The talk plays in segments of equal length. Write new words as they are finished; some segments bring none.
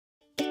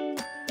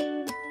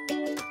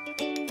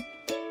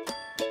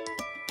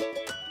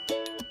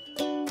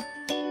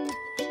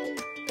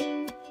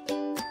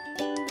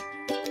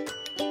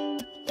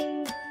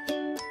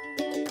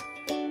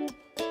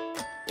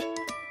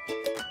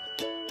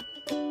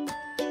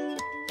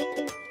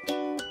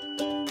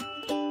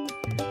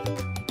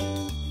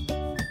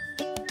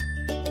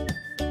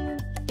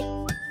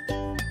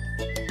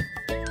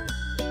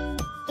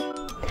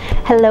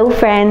Hello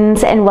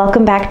friends, and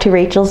welcome back to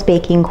Rachel's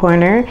Baking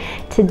Corner.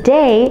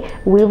 Today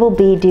we will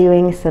be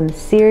doing some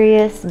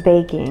serious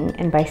baking,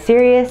 and by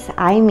serious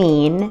I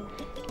mean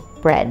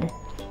bread.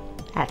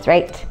 That's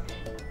right,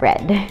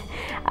 bread.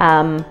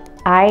 I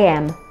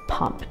am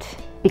pumped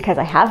because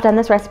I have done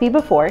this recipe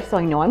before, so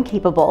I know I'm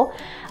capable.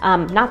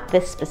 Not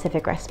this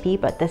specific recipe,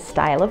 but this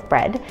style of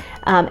bread.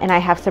 And I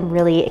have some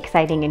really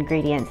exciting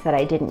ingredients that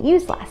I didn't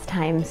use last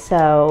time,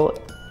 so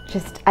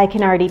I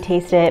can already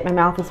taste it. My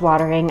mouth is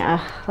watering.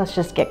 Let's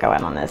just get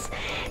going on this.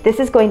 This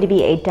is going to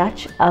be a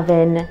Dutch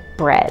oven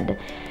bread.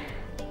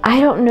 I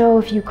don't know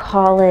if you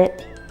call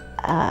it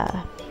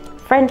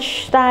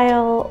French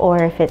style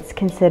or if it's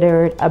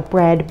considered a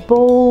bread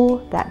bowl,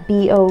 that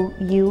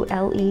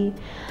B-O-U-L-E.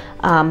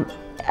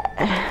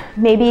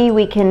 Maybe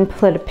we can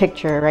put a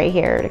picture right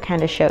here to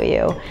kind of show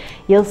you.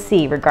 You'll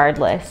see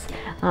regardless.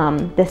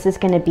 This is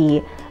going to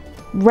be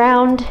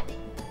round,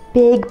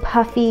 big,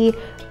 puffy,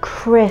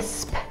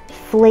 crisp,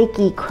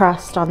 flaky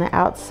crust on the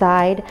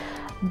outside,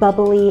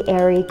 bubbly,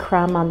 airy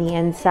crumb on the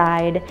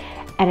inside,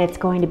 and it's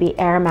going to be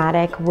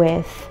aromatic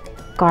with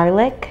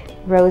garlic,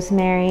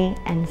 rosemary,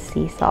 and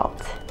sea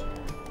salt.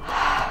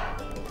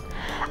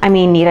 I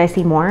mean, need I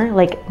see more?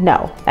 Like,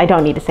 no, I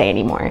don't need to say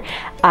any more.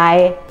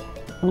 I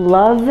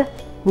love,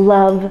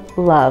 love,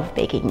 love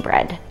baking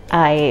bread.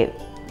 I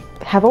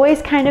have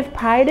always kind of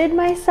prided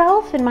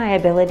myself in my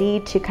ability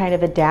to kind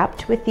of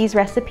adapt with these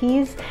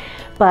recipes,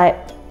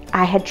 but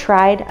I had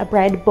tried a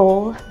bread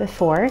bowl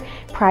before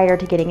prior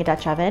to getting a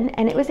Dutch oven,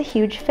 and it was a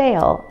huge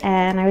fail,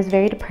 and I was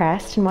very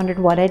depressed and wondered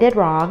what I did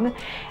wrong.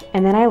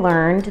 And then I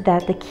learned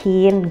that the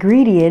key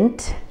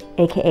ingredient,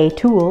 aka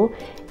tool,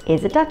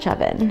 is a Dutch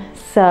oven.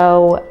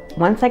 So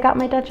once I got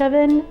my Dutch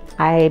oven,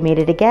 I made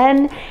it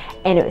again,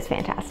 and it was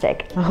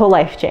fantastic. My whole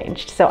life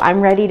changed. So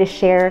I'm ready to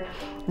share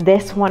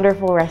this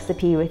wonderful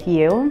recipe with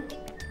you,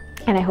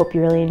 and I hope you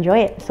really enjoy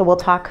it. So we'll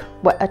talk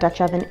what a Dutch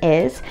oven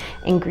is,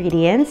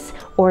 ingredients,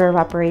 order of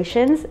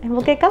operations, and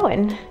we'll get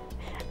going.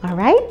 All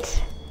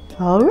right?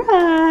 All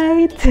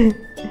right.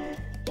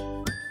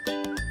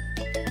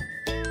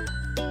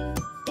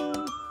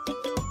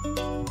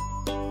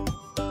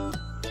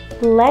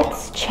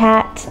 Let's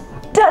chat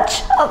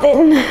Dutch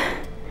oven.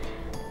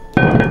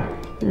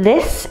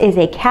 This is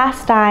a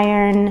cast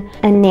iron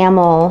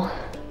enamel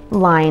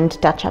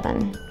lined Dutch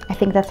oven. I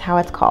think that's how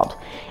it's called.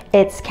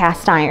 It's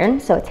cast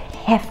iron, so it's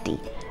hefty,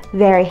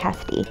 very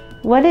hefty.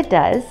 What it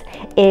does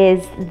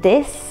is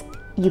this,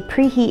 you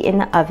preheat in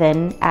the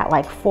oven at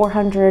like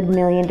 400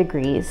 million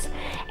degrees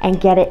and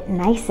get it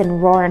nice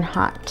and roaring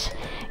hot.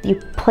 You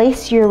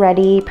place your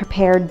ready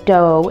prepared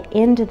dough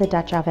into the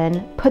Dutch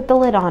oven, put the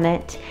lid on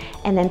it,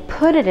 and then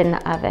put it in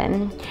the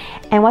oven.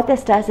 And what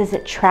this does is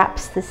it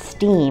traps the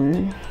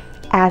steam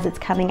as it's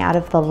coming out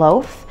of the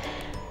loaf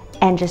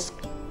and just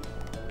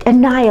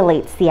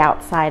annihilates the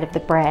outside of the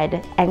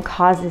bread and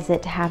causes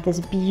it to have this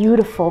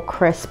beautiful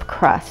crisp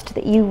crust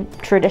that you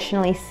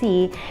traditionally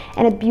see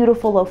in a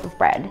beautiful loaf of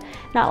bread.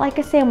 Not like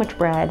a sandwich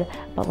bread,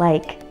 but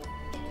like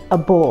a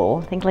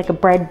bowl. Think like a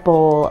bread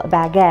bowl, a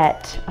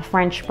baguette, a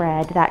French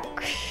bread, that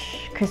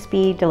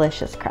crispy,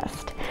 delicious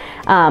crust.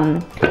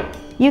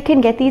 You can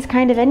get these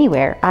kind of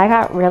anywhere. I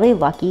got really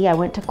lucky. I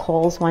went to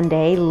Kohl's one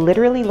day,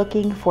 literally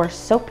looking for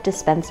soap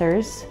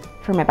dispensers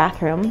for my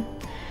bathroom.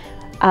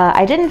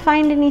 I didn't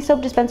find any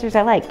soap dispensers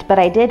I liked, but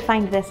I did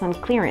find this on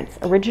clearance.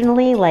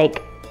 Originally,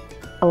 like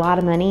a lot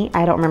of money,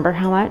 I don't remember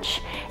how much,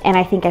 and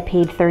I think I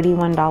paid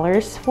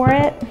 $31 for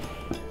it.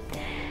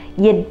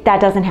 That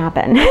doesn't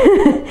happen.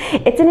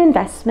 It's an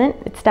investment.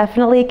 It's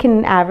definitely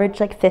can average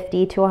like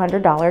 $50 to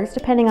 $100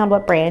 depending on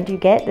what brand you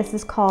get. This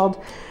is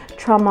called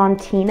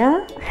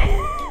Tramontina.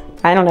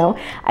 I don't know.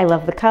 I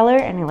love the color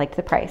and I liked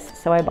the price,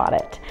 so I bought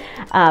it.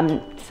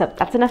 So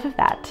that's enough of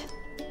that.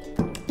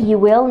 You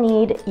will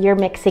need your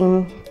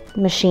mixing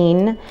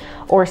machine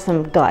or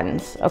some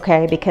guns,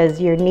 okay?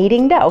 Because you're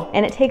kneading dough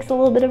and it takes a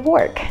little bit of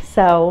work.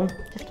 So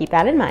just keep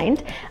that in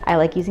mind. I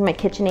like using my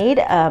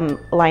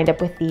KitchenAid lined up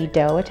with the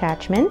dough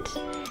attachment.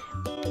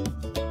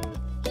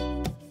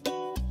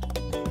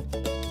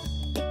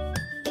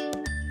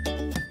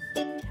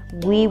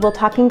 We will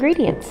talk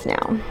ingredients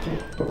now.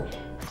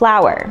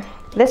 Flour.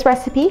 This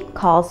recipe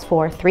calls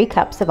for 3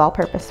 cups of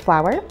all-purpose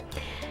flour.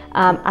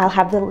 I'll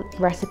have the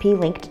recipe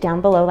linked down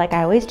below like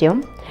I always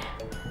do.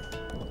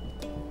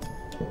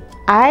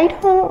 I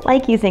don't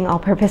like using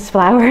all-purpose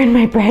flour in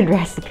my bread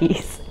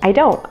recipes. I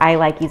don't. I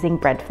like using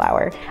bread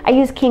flour. I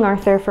use King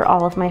Arthur for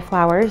all of my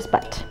flours,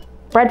 but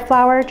bread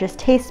flour just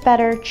tastes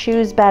better,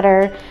 chews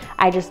better.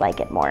 I just like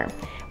it more.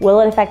 Will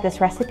it affect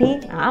this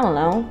recipe? I don't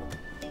know.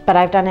 But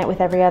I've done it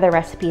with every other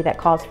recipe that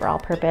calls for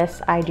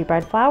all-purpose. I do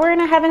bread flour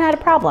and I haven't had a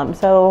problem,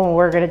 so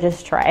we're gonna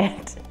just try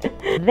it.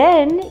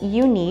 Then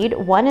you need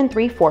 1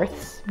 3/4,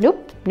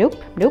 nope,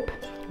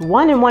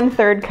 1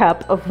 1/3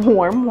 cup of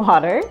warm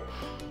water.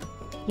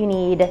 You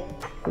need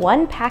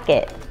 1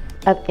 packet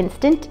of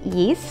instant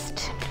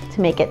yeast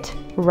to make it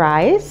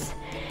rise.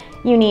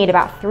 You need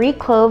about 3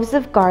 cloves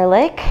of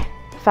garlic,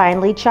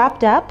 finely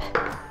chopped up.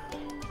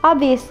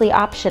 Obviously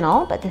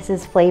optional, but this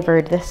is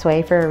flavored this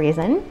way for a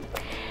reason.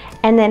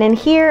 And then in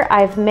here,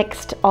 I've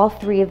mixed all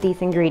 3 of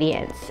these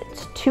ingredients.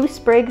 It's 2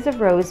 sprigs of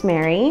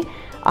rosemary,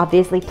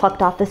 obviously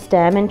plucked off the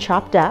stem and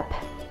chopped up,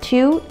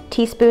 2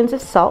 teaspoons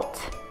of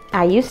salt,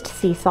 I used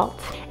sea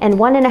salt, and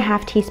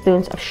 1.5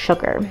 teaspoons of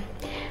sugar.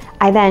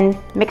 I then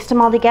mixed them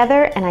all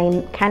together and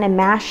I kind of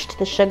mashed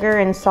the sugar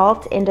and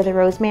salt into the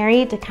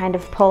rosemary to kind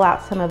of pull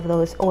out some of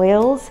those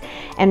oils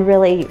and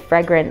really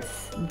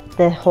fragrance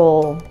the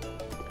whole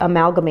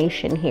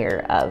amalgamation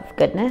here of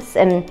goodness.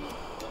 And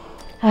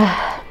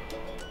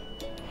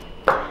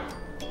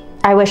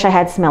I wish I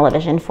had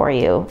smell-o-vision for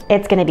you.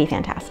 It's gonna be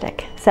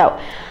fantastic. So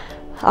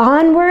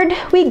onward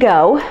we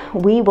go.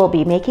 We will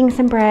be making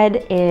some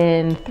bread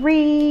in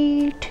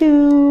 3,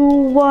 2,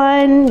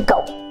 1,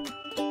 go.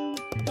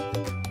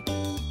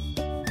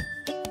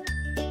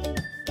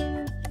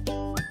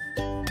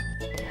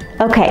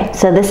 Okay,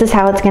 so this is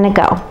how it's gonna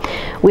go.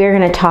 We're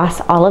gonna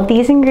toss all of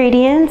these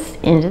ingredients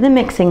into the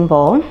mixing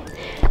bowl,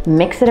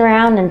 mix it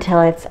around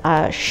until it's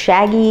a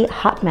shaggy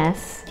hot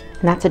mess,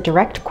 and that's a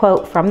direct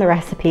quote from the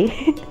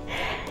recipe.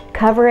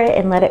 Cover it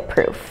and let it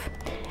proof.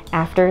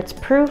 After it's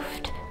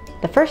proofed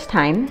the first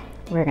time,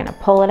 we're gonna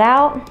pull it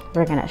out,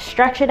 we're gonna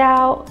stretch it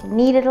out,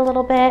 knead it a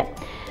little bit,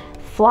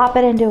 flop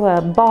it into a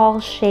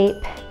ball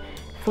shape,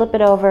 flip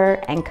it over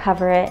and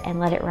cover it and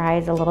let it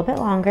rise a little bit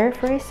longer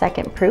for a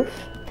second proof.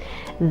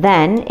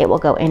 Then it will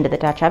go into the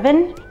Dutch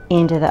oven,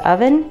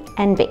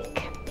 and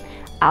bake.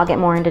 I'll get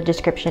more into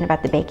description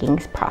about the baking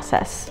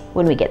process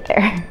when we get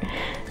there.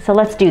 So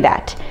let's do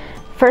that.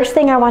 First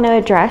thing I want to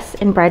address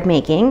in bread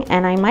making,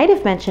 and I might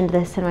have mentioned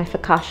this in my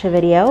focaccia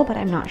video, but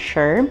I'm not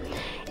sure,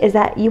 is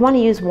that you want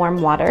to use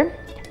warm water,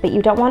 but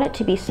you don't want it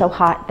to be so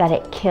hot that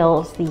it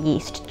kills the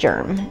yeast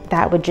germ.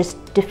 That would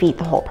just defeat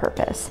the whole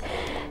purpose.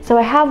 So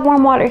I have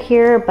warm water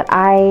here, but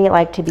I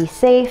like to be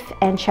safe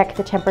and check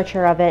the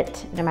temperature of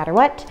it no matter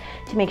what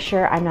to make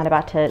sure I'm not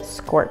about to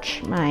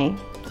scorch my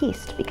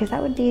yeast, because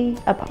that would be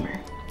a bummer,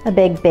 a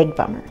big, big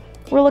bummer.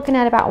 We're looking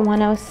at about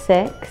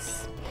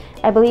 106.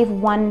 I believe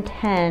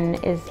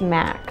 110 is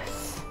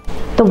max.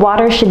 The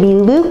water should be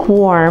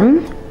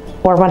lukewarm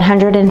or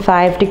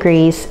 105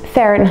 degrees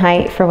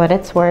Fahrenheit for what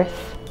it's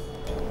worth.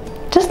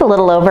 Just a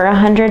little over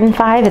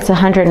 105, it's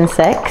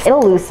 106.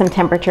 It'll lose some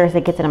temperature as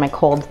it gets into my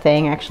cold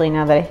thing, actually,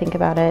 now that I think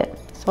about it.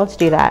 So let's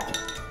do that.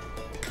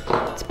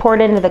 It's poured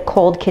into the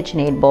cold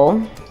KitchenAid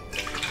bowl.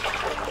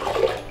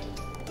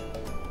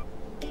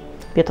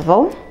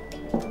 Beautiful.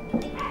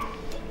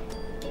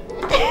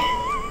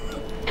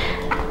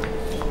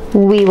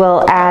 We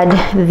will add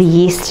the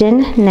yeast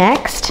in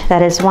next.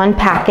 That is 1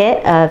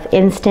 packet of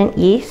instant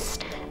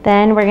yeast.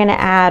 Then we're gonna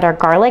add our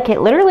garlic. It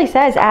literally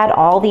says add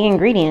all the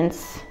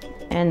ingredients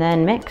and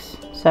then mix,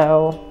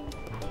 so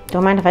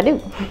don't mind if I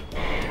do.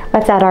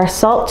 Let's add our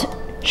salt,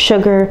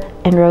 sugar,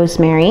 and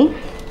rosemary.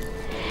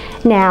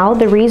 Now,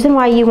 the reason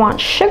why you want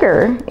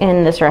sugar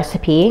in this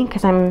recipe,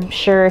 because I'm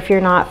sure if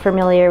you're not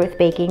familiar with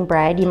baking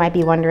bread, you might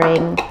be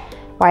wondering,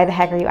 why the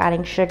heck are you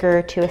adding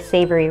sugar to a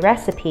savory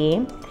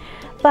recipe?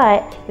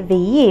 But the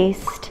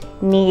yeast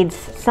needs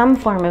some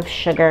form of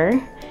sugar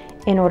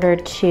in order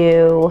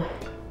to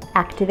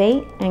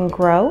activate and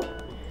grow.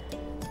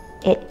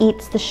 It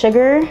eats the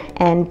sugar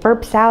and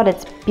burps out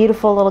its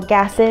beautiful little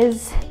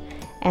gases,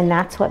 and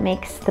that's what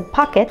makes the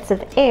pockets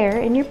of air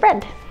in your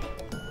bread.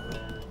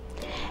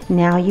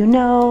 Now you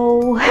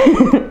know.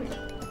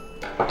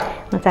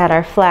 Let's add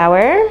our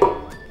flour.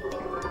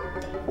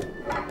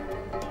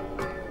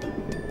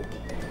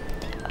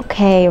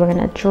 Okay, we're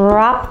gonna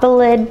drop the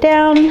lid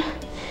down.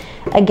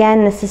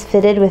 Again, this is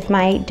fitted with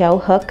my dough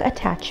hook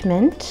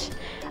attachment.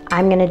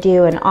 I'm gonna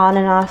do an on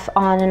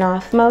and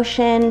off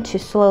motion to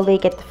slowly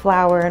get the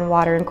flour and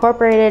water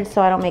incorporated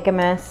so I don't make a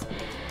mess.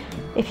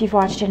 If you've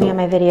watched any of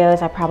my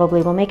videos, I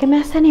probably will make a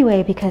mess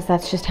anyway, because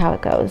that's just how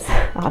it goes,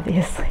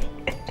 obviously.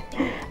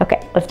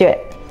 Okay, let's do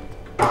it.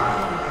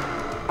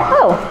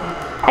 Oh,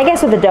 I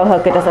guess with the dough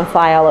hook it doesn't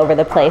fly all over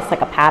the place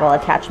like a paddle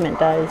attachment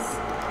does.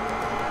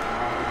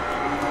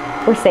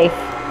 We're safe,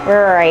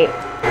 we're all right.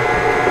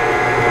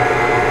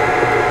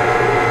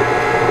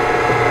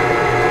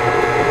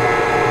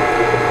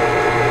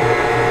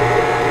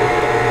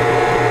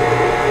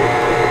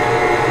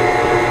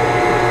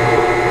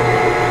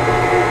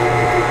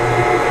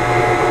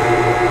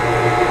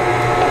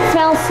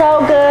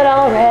 So good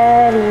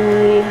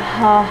already.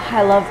 Oh,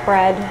 I love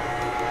bread.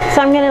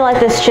 So I'm gonna let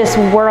this just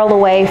whirl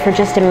away for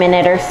just a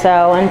minute or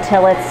so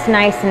until it's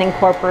nice and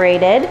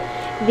incorporated.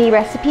 The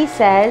recipe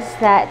says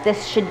that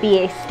this should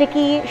be a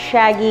sticky,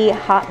 shaggy,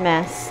 hot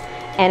mess,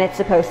 and it's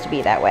supposed to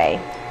be that way.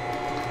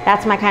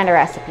 That's my kind of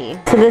recipe.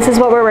 So this is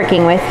what we're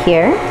working with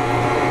here.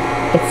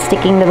 It's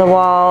sticking to the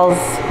walls,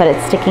 but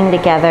it's sticking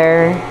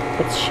together.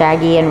 It's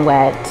shaggy and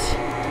wet.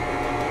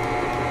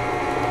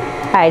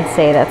 I'd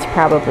say that's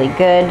probably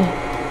good.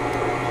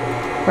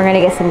 We're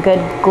gonna get some good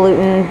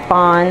gluten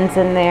bonds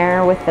in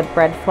there with the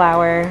bread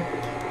flour.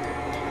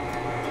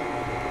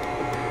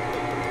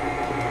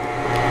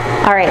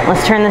 All right,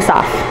 let's turn this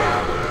off.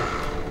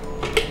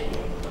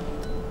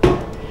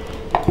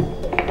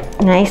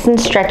 Nice and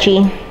stretchy,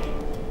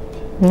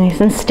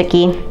 nice and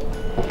sticky.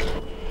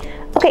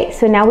 Okay,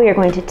 so now we are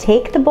going to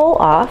take the bowl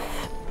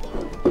off.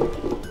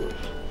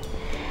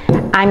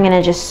 I'm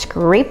gonna just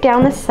scrape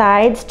down the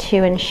sides to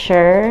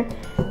ensure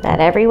that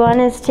everyone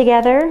is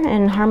together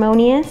and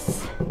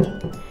harmonious.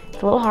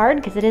 It's a little hard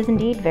because it is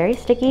indeed very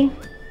sticky.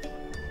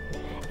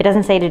 It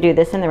doesn't say to do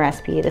this in the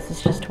recipe. This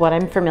is just what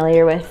I'm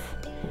familiar with.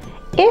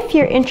 If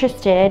you're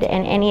interested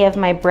in any of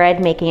my bread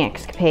making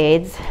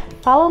escapades,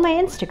 follow my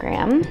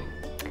Instagram,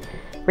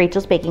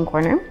 Rachel's Baking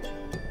Corner,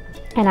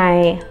 and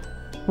I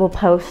will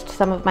post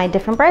some of my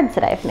different breads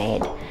that I've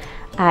made.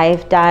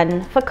 I've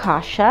done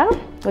focaccia,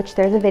 which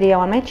there's a video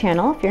on my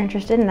channel if you're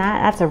interested in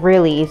that. That's a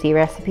really easy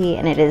recipe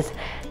and it is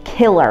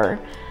killer.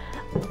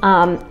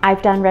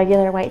 I've done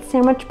regular white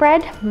sandwich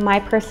bread. My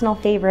personal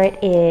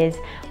favorite is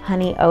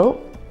honey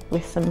oat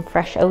with some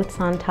fresh oats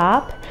on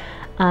top.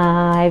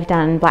 I've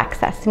done black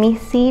sesame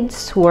seed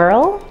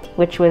swirl,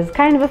 which was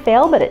kind of a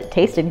fail, but it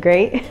tasted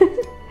great.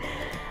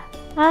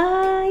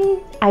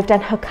 I've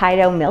done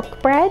Hokkaido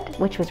milk bread,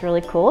 which was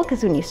really cool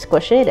because when you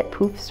squish it, it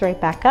poofs right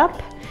back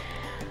up.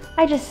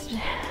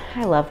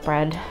 I love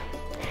bread.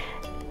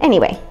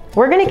 Anyway,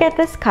 we're gonna get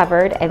this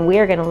covered and we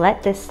are gonna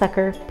let this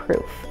sucker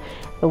proof.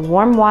 The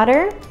warm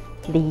water,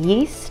 the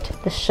yeast,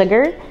 the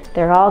sugar,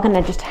 they're all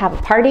gonna just have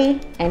a party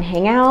and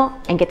hang out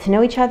and get to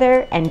know each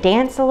other and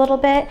dance a little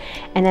bit,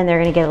 and then they're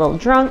gonna get a little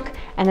drunk,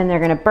 and then they're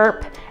gonna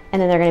burp,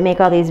 and then they're gonna make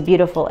all these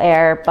beautiful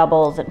air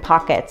bubbles and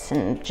pockets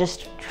and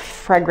just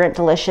fragrant,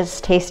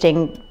 delicious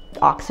tasting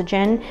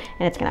oxygen,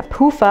 and it's gonna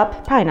poof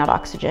up, probably not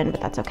oxygen,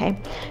 but that's okay.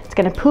 It's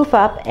gonna poof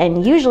up,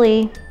 and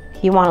usually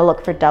you wanna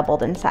look for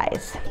doubled in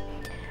size.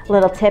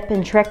 Little tip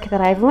and trick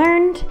that I've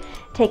learned,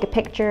 take a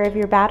picture of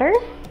your batter,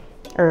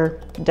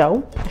 or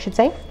dough, I should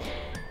say,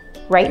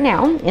 right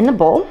now in the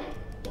bowl,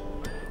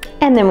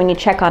 and then when you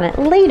check on it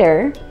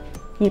later,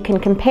 you can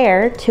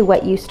compare to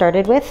what you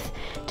started with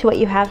to what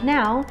you have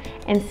now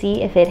and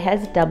see if it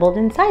has doubled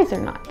in size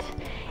or not.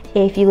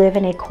 If you live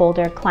in a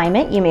colder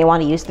climate, you may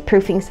want to use the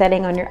proofing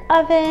setting on your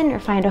oven or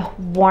find a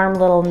warm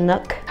little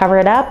nook, cover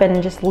it up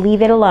and just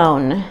leave it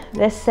alone.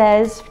 This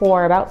says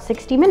for about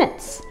 60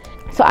 minutes.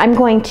 So I'm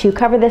going to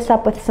cover this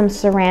up with some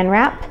saran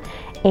wrap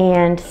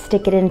and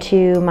stick it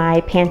into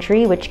my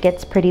pantry, which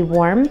gets pretty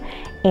warm.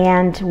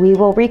 And we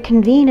will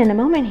reconvene in a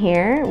moment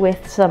here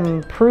with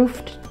some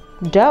proofed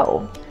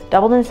dough,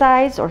 doubled in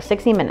size or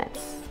 60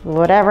 minutes,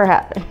 whatever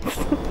happens.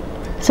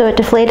 So it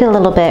deflated a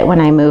little bit when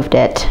I moved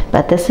it,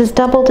 but this is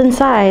doubled in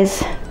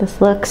size.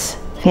 This looks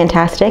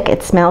fantastic.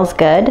 It smells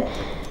good.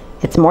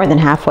 It's more than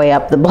halfway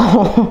up the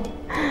bowl.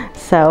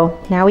 So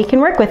now we can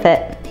work with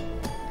it.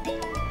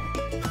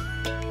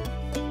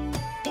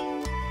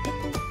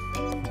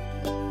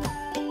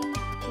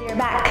 We're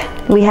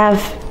back. We have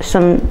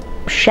some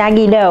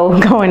shaggy dough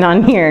going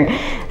on here.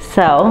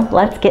 So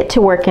let's get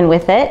to working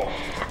with it.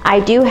 I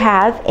do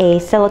have a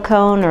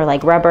silicone or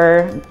like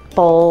rubber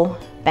bowl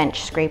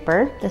bench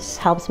scraper. This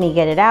helps me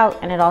get it out,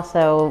 and it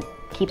also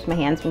keeps my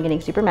hands from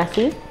getting super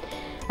messy.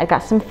 I've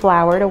got some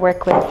flour to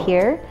work with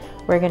here.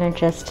 We're gonna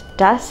just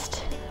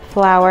dust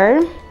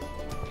flour.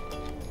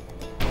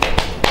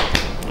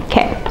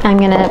 Okay, I'm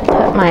gonna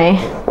put my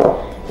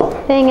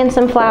thing in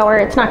some flour.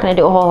 It's not gonna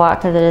do a whole lot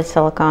because it is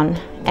silicone,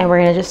 and we're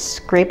gonna just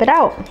scrape it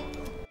out.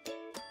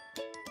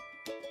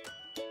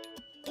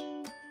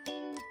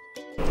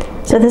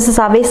 So this is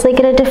obviously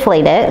going to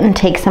deflate it and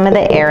take some of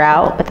the air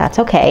out, but that's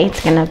okay.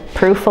 It's going to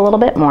proof a little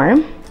bit more.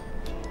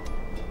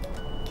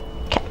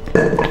 Okay.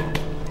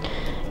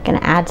 Going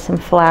to add some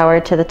flour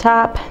to the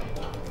top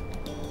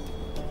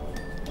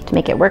to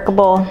make it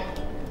workable.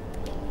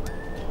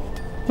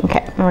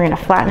 Okay, and we're going to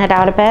flatten it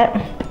out a bit.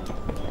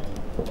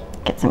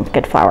 Get some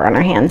good flour on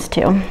our hands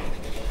too.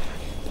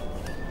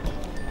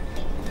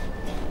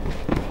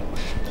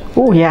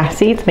 Oh yeah,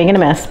 see, it's making a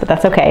mess, but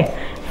that's okay.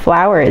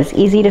 Flour is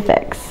easy to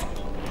fix.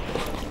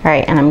 All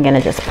right, and I'm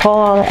gonna just pull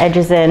all the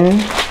edges in.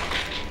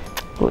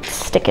 Ooh, it's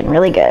sticking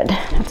really good.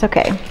 That's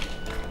okay.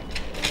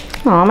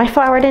 Oh, my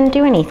flour didn't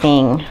do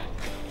anything.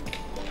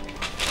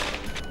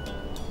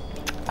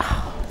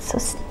 Oh, it's a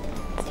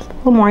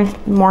little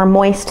more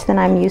moist than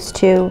I'm used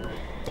to.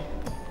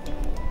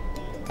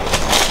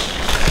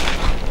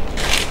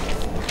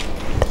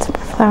 Put some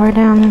more flour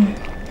down.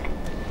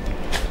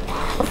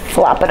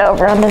 Flop it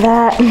over onto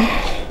that.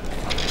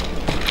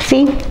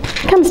 See,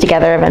 it comes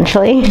together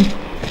eventually.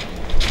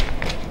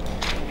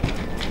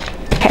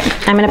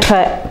 I'm gonna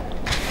put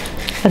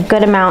a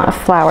good amount of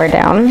flour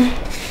down.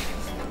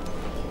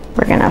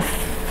 We're gonna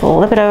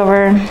flip it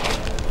over.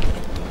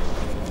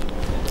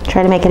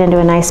 Try to make it into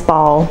a nice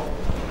ball.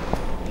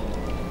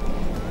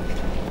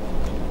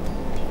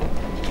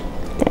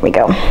 There we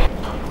go.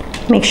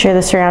 Make sure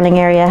the surrounding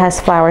area has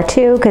flour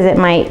too, because it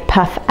might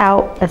puff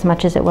out as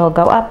much as it will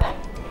go up.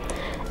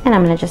 And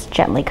I'm gonna just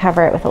gently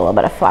cover it with a little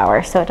bit of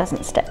flour so it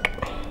doesn't stick.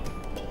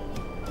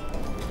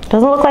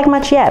 Doesn't look like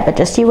much yet, but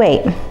just you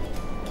wait.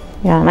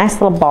 Yeah, a nice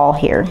little ball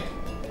here.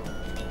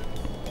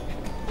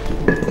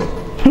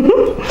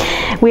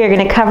 We are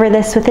going to cover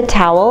this with a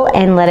towel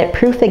and let it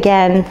proof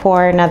again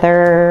for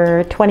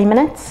another 20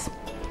 minutes.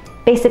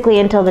 Basically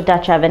until the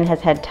Dutch oven has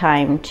had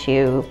time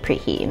to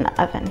preheat in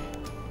the oven.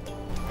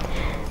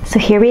 So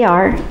here we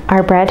are.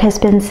 Our bread has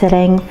been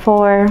sitting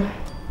for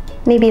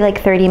maybe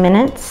like 30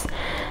 minutes.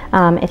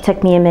 It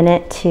took me a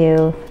minute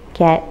to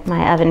get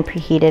my oven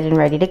preheated and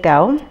ready to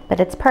go, but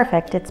it's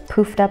perfect. It's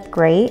poofed up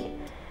great.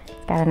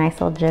 It's got a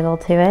nice little jiggle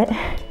to it.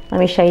 Let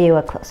me show you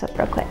a close-up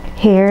real quick.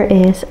 Here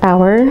is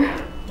our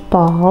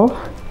ball,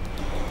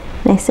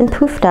 nice and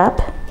poofed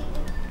up.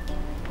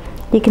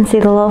 You can see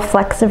the little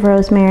flecks of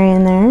rosemary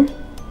in there.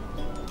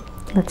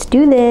 Let's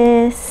do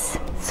this.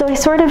 So I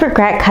sort of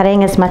regret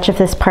cutting as much of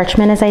this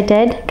parchment as I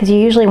did, because you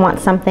usually want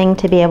something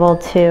to be able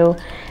to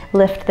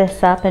lift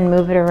this up and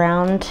move it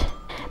around,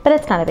 but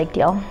it's not a big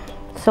deal.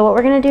 So what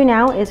we're gonna do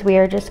now is we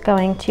are just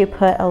going to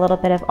put a little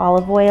bit of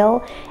olive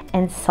oil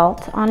and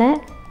salt on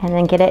it, and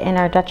then get it in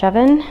our Dutch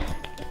oven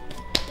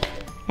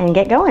and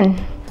get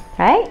going,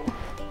 right?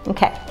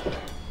 Okay,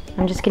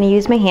 I'm just gonna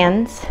use my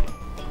hands.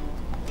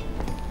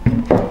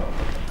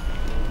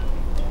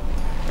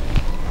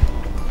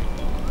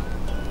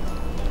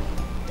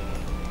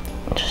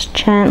 Just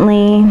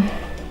gently.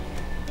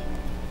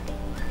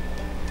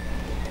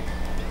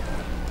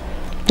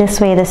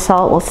 This way the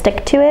salt will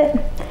stick to it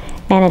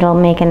and it'll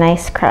make a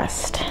nice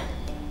crust.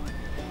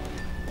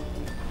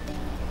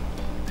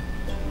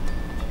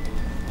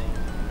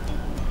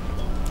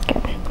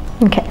 Good.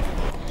 Okay.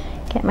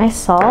 Get my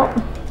salt.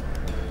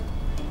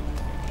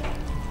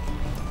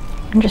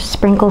 And just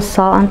sprinkle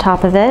salt on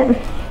top of it.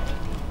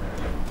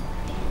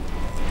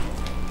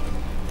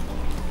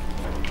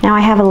 Now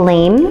I have a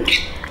lame.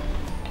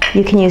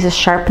 You can use a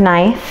sharp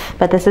knife,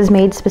 but this is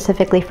made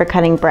specifically for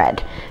cutting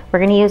bread. We're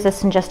gonna use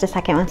this in just a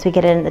second once we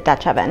get it in the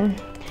Dutch oven,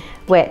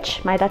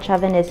 which my Dutch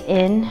oven is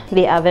in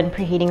the oven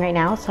preheating right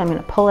now, so I'm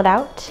gonna pull it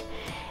out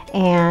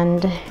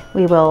and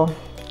we will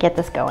get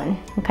this going,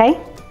 okay?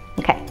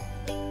 Okay.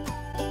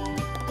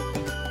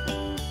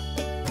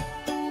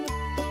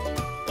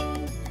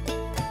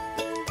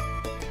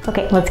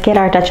 Okay, let's get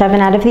our Dutch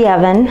oven out of the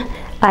oven.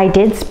 I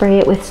did spray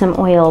it with some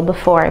oil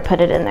before I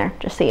put it in there,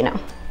 just so you know.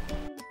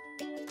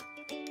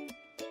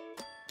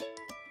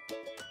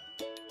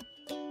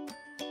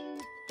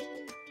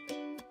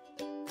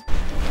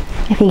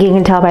 I think you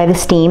can tell by the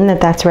steam that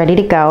that's ready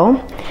to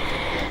go.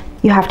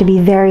 You have to be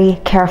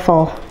very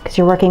careful because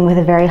you're working with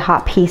a very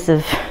hot piece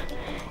of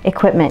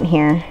equipment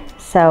here.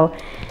 So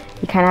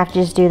you kind of have to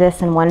just do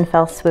this in one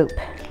fell swoop.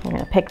 I'm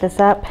gonna pick this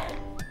up.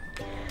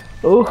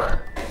 Ooh.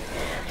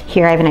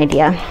 Here, I have an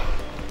idea.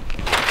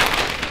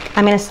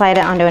 I'm gonna slide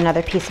it onto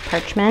another piece of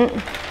parchment.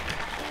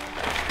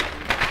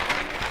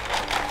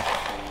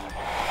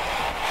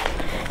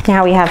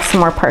 Now we have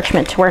some more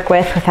parchment to work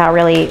with without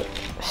really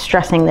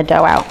stressing the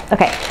dough out.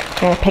 Okay,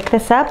 I'm gonna pick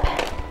this up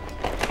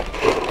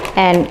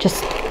and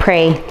just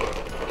pray.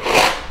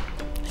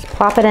 Just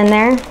plop it in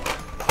there.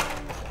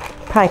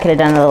 Probably could have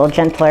done it a little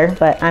gentler,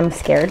 but I'm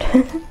scared.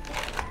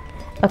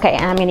 Okay,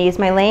 and I'm gonna use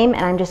my lame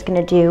and I'm just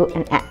gonna do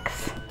an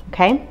X,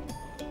 okay?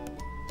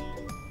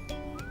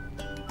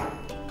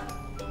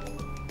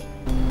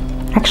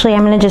 Actually,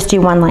 I'm gonna just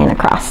do one line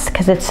across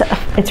because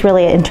it's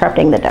really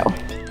interrupting the dough.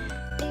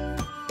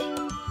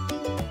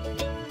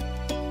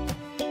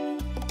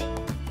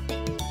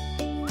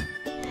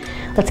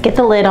 Let's get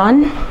the lid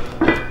on.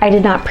 I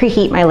did not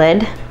preheat my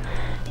lid.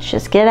 Let's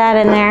just get that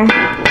in there.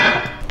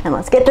 And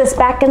let's get this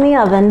back in the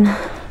oven.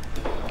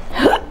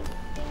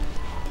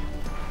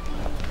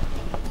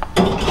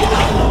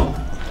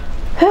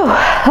 Whew,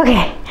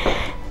 okay.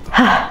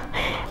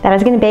 That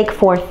is gonna bake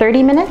for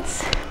 30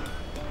 minutes.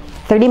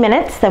 30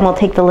 minutes, then we'll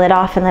take the lid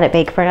off and let it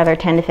bake for another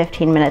 10 to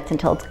 15 minutes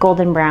until it's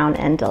golden brown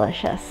and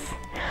delicious.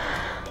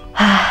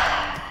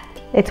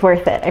 It's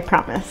worth it, I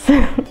promise.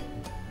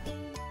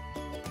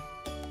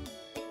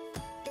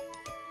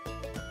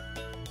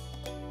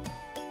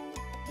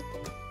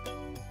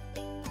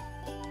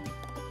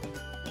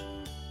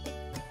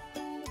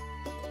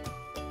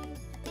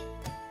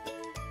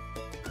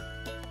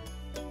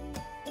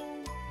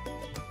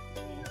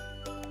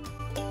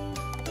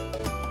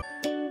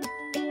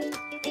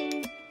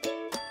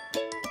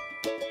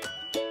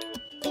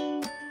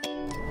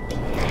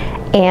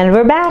 And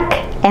we're back,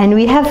 and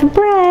we have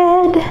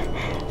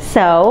bread.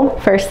 So,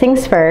 first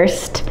things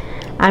first,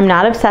 I'm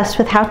not obsessed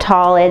with how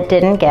tall it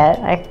didn't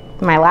get.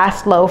 My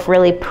last loaf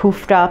really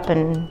poofed up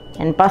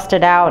and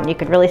busted out, and you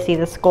could really see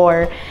the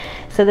score.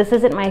 So this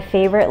isn't my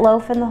favorite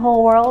loaf in the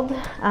whole world.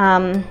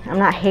 I'm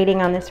not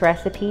hating on this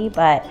recipe,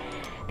 but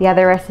the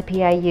other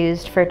recipe I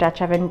used for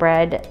Dutch oven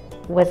bread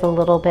was a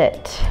little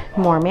bit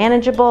more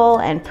manageable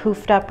and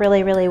poofed up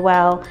really, really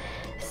well.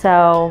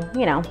 So,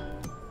 you know,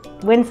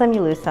 win some,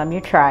 you lose some, you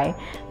try.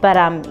 But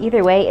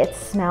either way, it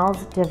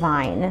smells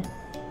divine.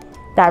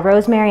 That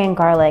rosemary and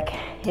garlic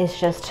is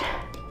just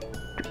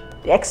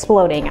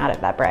exploding out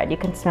of that bread. You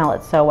can smell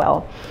it so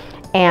well.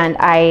 And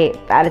I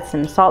added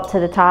some salt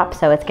to the top,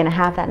 so it's gonna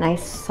have that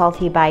nice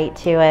salty bite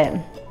to it.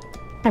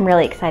 I'm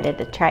really excited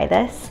to try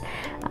this.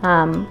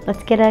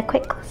 Let's get a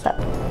quick close-up.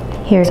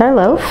 Here's our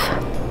loaf.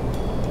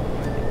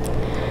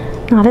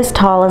 Not as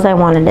tall as I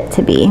wanted it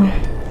to be.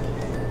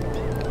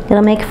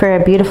 It'll make for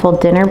a beautiful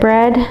dinner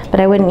bread, but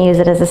I wouldn't use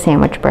it as a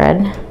sandwich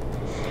bread.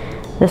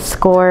 The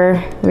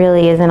score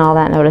really isn't all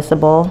that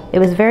noticeable. It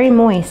was very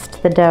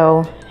moist, the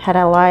dough. Had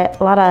a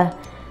lot of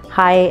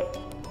high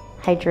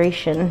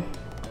hydration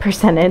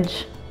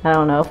percentage. I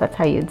don't know if that's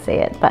how you'd say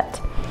it,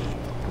 but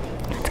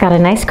it's got a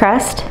nice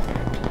crust.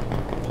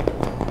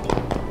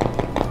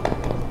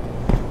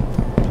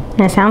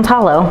 And it sounds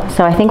hollow,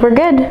 so I think we're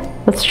good.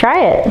 Let's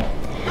try it.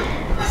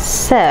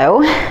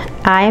 So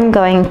I'm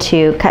going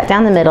to cut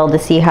down the middle to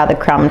see how the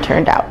crumb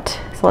turned out.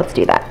 So let's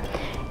do that.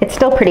 It's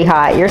still pretty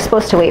hot. You're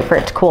supposed to wait for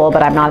it to cool,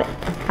 but I'm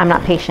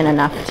not patient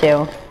enough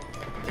to.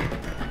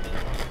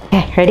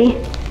 Okay, ready?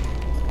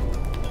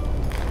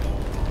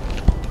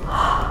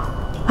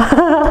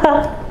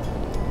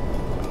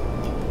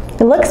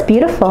 It looks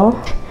beautiful.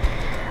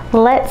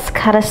 Let's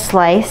cut a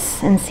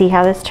slice and see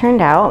how this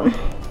turned out.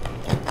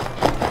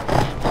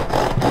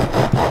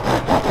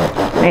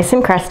 Nice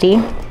and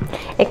crusty.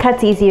 It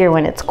cuts easier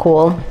when it's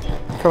cool,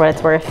 for what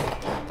it's worth.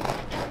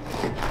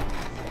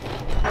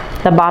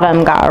 The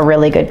bottom got a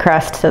really good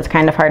crust, so it's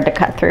kind of hard to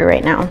cut through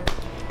right now.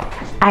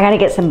 I gotta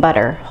get some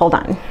butter. Hold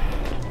on.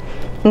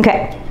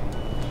 Okay.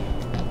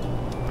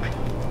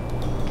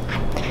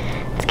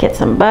 Let's get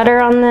some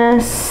butter on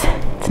this.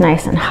 It's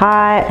nice and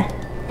hot.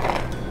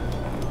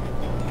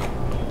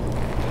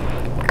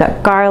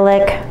 Got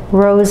garlic,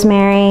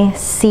 rosemary,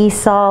 sea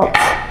salt.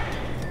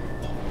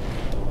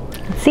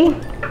 Let's see.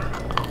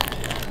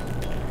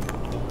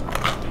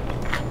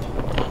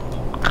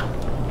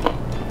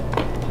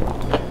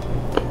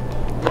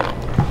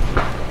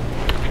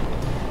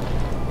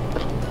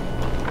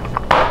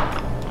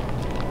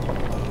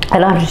 I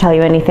don't have to tell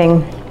you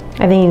anything.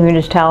 I think you can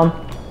just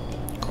tell.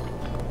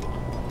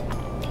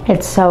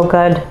 It's so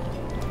good.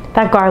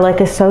 That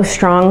garlic is so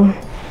strong.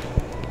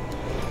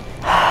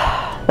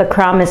 The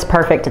crumb is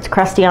perfect. It's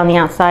crusty on the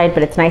outside,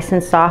 but it's nice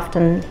and soft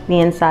on the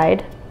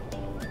inside.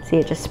 See,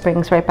 it just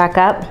springs right back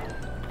up.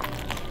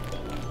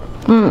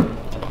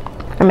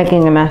 I'm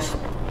making a mess.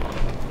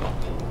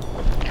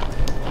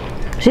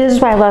 See, this is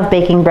why I love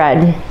baking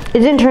bread. It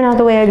didn't turn out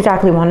the way I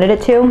exactly wanted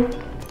it to,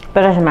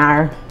 but it doesn't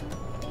matter.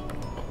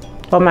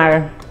 Don't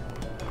matter.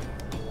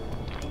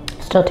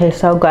 Still tastes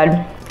so good.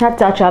 That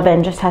Dutch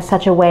oven just has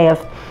such a way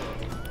of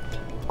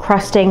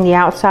crusting the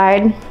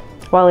outside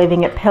while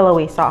leaving it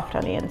pillowy soft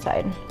on the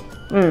inside.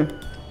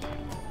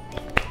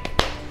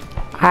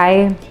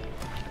 I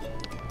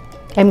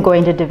am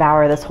going to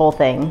devour this whole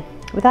thing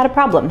without a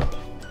problem.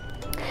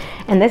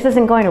 And this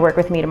isn't going to work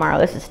with me tomorrow.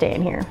 This is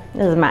staying here.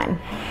 This is mine.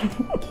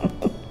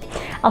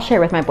 I'll share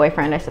with my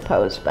boyfriend, I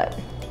suppose, but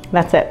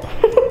that's it.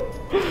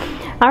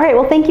 All right,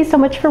 well, thank you so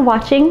much for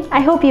watching. I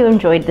hope you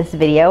enjoyed this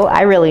video.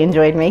 I really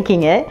enjoyed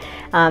making it.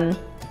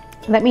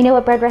 Let me know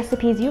what bread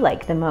recipes you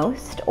like the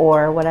most,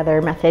 or what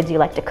other methods you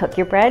like to cook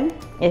your bread.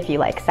 If you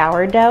like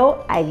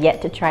sourdough, I've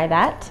yet to try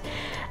that.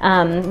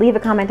 Leave a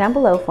comment down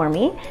below for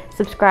me.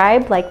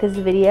 Subscribe, like this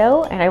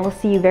video, and I will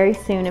see you very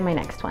soon in my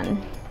next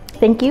one.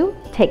 Thank you,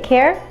 take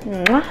care.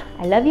 Mwah.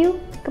 I love you,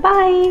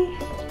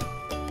 goodbye.